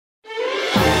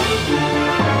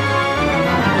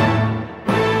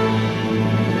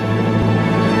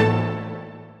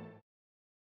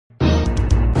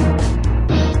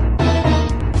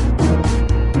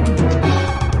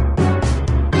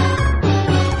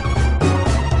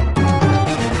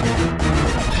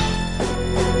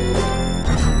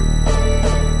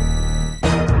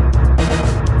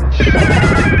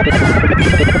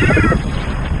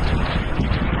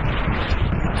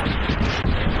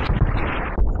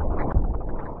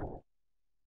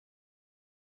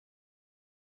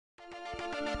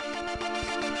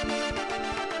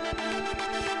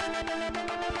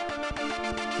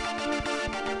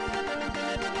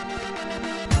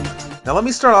Now let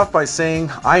me start off by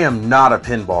saying I am not a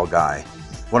pinball guy.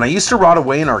 When I used to rot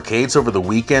away in arcades over the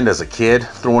weekend as a kid,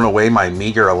 throwing away my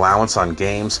meager allowance on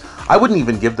games, I wouldn't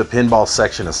even give the pinball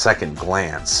section a second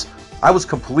glance. I was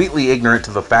completely ignorant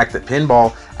to the fact that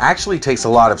pinball actually takes a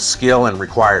lot of skill and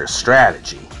requires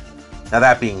strategy. Now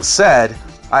that being said,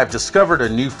 I have discovered a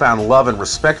newfound love and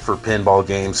respect for pinball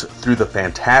games through the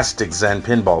fantastic Zen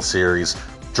Pinball series,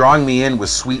 drawing me in with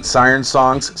sweet siren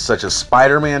songs such as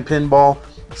Spider-Man Pinball,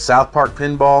 South Park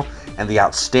Pinball, and the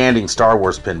outstanding Star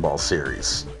Wars Pinball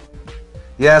series.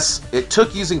 Yes, it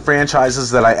took using franchises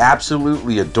that I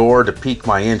absolutely adore to pique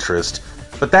my interest,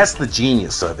 but that's the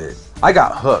genius of it. I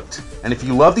got hooked, and if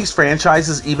you love these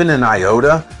franchises even an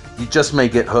iota, you just may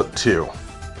get hooked too.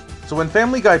 So when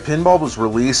Family Guy Pinball was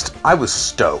released, I was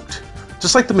stoked.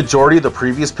 Just like the majority of the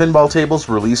previous pinball tables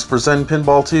released for Zen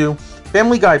Pinball 2,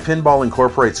 Family Guy Pinball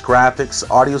incorporates graphics,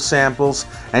 audio samples,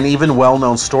 and even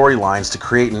well-known storylines to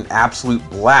create an absolute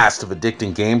blast of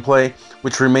addicting gameplay,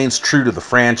 which remains true to the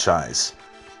franchise.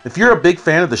 If you're a big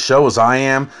fan of the show as I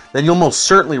am, then you'll most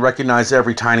certainly recognize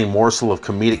every tiny morsel of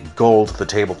comedic gold the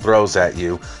table throws at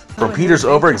you, from Peter's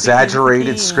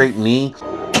over-exaggerated scraped knee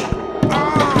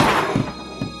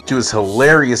to his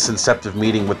hilarious inceptive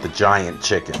meeting with the giant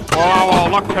chicken. Oh,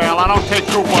 look, pal, I don't take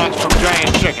coupons from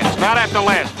giant chickens. Not after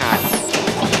last time.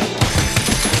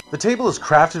 The table is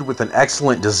crafted with an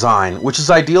excellent design, which is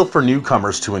ideal for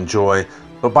newcomers to enjoy,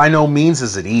 but by no means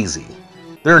is it easy.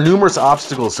 There are numerous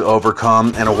obstacles to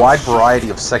overcome and a wide variety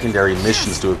of secondary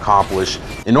missions to accomplish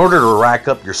in order to rack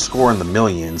up your score in the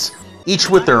millions, each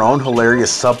with their own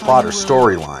hilarious subplot or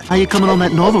storyline. How you coming on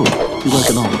that novel you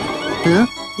working on? Huh?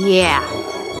 Yeah.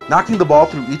 Knocking the ball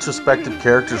through each respective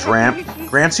character's ramp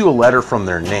grants you a letter from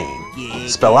their name.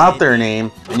 Spell out their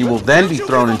name, and you will then be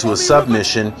thrown into a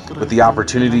submission with the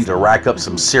opportunity to rack up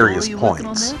some serious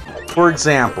points. For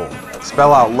example,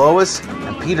 spell out Lois,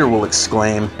 and Peter will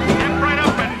exclaim, Peter,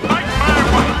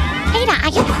 are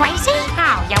you crazy?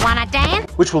 Oh, you wanna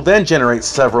dance? Which will then generate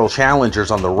several challengers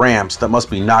on the ramps that must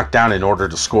be knocked down in order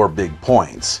to score big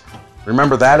points.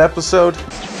 Remember that episode?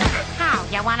 Oh,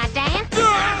 you wanna dance?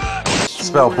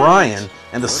 Spell Brian,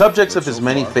 and the subjects of his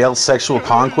many failed sexual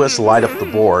conquests light up the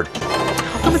board.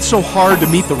 How come it's so hard to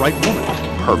meet the right woman?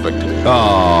 Perfect.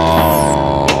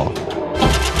 Oh.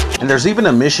 And there's even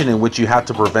a mission in which you have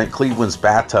to prevent Cleveland's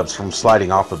bathtubs from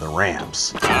sliding off of the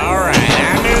ramps. All right,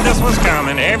 I knew this was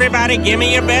coming. Everybody give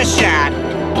me your best shot.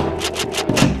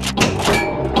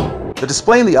 The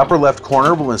display in the upper left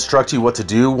corner will instruct you what to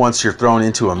do once you're thrown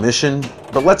into a mission,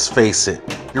 but let's face it,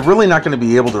 you're really not going to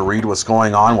be able to read what's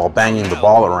going on while banging the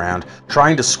ball around,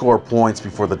 trying to score points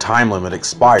before the time limit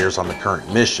expires on the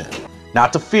current mission.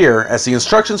 Not to fear, as the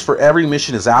instructions for every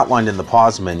mission is outlined in the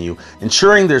pause menu,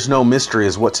 ensuring there's no mystery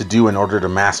as what to do in order to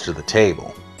master the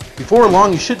table. Before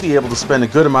long, you should be able to spend a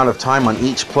good amount of time on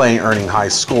each play earning high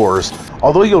scores,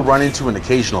 although you'll run into an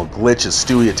occasional glitch as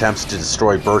Stewie attempts to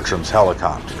destroy Bertram's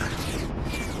helicopter.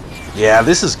 Yeah,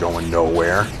 this is going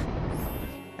nowhere.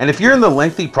 And if you're in the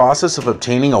lengthy process of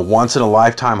obtaining a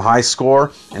once-in-a-lifetime high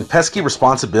score, and pesky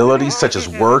responsibilities such as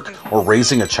work or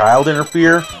raising a child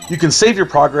interfere, you can save your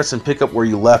progress and pick up where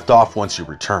you left off once you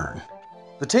return.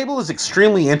 The table is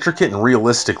extremely intricate and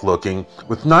realistic looking,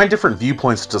 with 9 different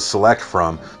viewpoints to select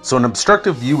from, so an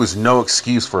obstructive view is no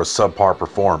excuse for a subpar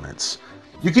performance.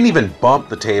 You can even bump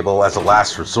the table as a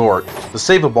last resort to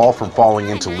save a ball from falling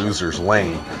into loser's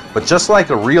lane, but just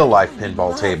like a real-life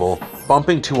pinball table,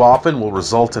 bumping too often will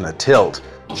result in a tilt,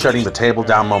 shutting the table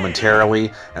down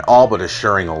momentarily and all but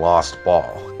assuring a lost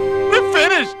ball. We're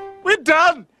finished. We're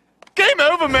done. Game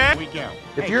over, man.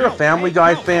 If you're a Family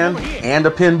Guy fan and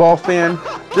a pinball fan,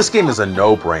 this game is a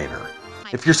no-brainer.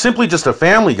 If you're simply just a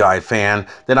Family Guy fan,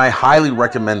 then I highly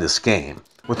recommend this game.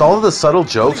 With all of the subtle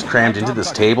jokes crammed into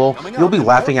this table, you'll be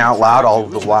laughing out loud all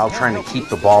the while trying to keep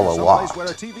the ball aloft.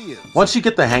 Once you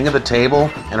get the hang of the table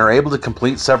and are able to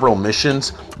complete several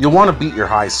missions, you'll want to beat your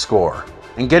high score.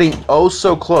 And getting oh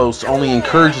so close only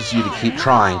encourages you to keep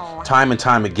trying, time and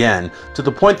time again, to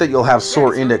the point that you'll have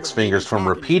sore index fingers from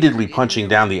repeatedly punching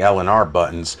down the L and R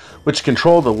buttons, which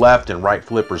control the left and right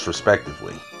flippers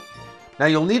respectively. Now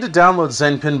you'll need to download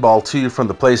Zen Pinball 2 from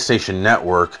the PlayStation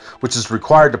Network, which is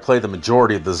required to play the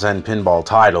majority of the Zen Pinball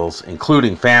titles,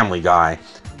 including Family Guy,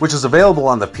 which is available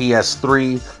on the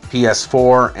PS3,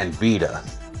 PS4, and Vita.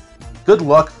 Good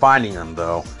luck finding them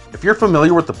though, If you're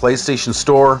familiar with the PlayStation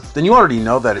Store, then you already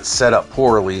know that it's set up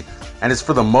poorly and is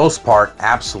for the most part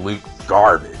absolute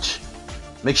garbage.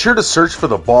 Make sure to search for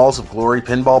the Balls of Glory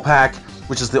Pinball Pack,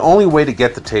 which is the only way to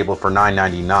get the table for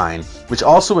 $9.99, which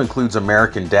also includes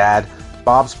American Dad,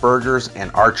 Bob's Burgers,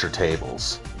 and Archer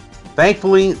tables.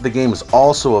 Thankfully, the game is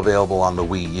also available on the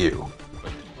Wii U.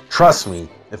 Trust me,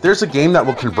 if there's a game that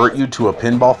will convert you to a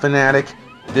pinball fanatic,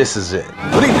 this is it.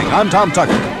 Good evening, I'm Tom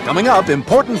Tucker. Coming up,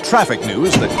 important traffic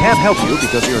news that can't help you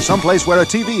because you're someplace where a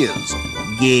TV is.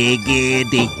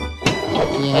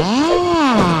 Yeah?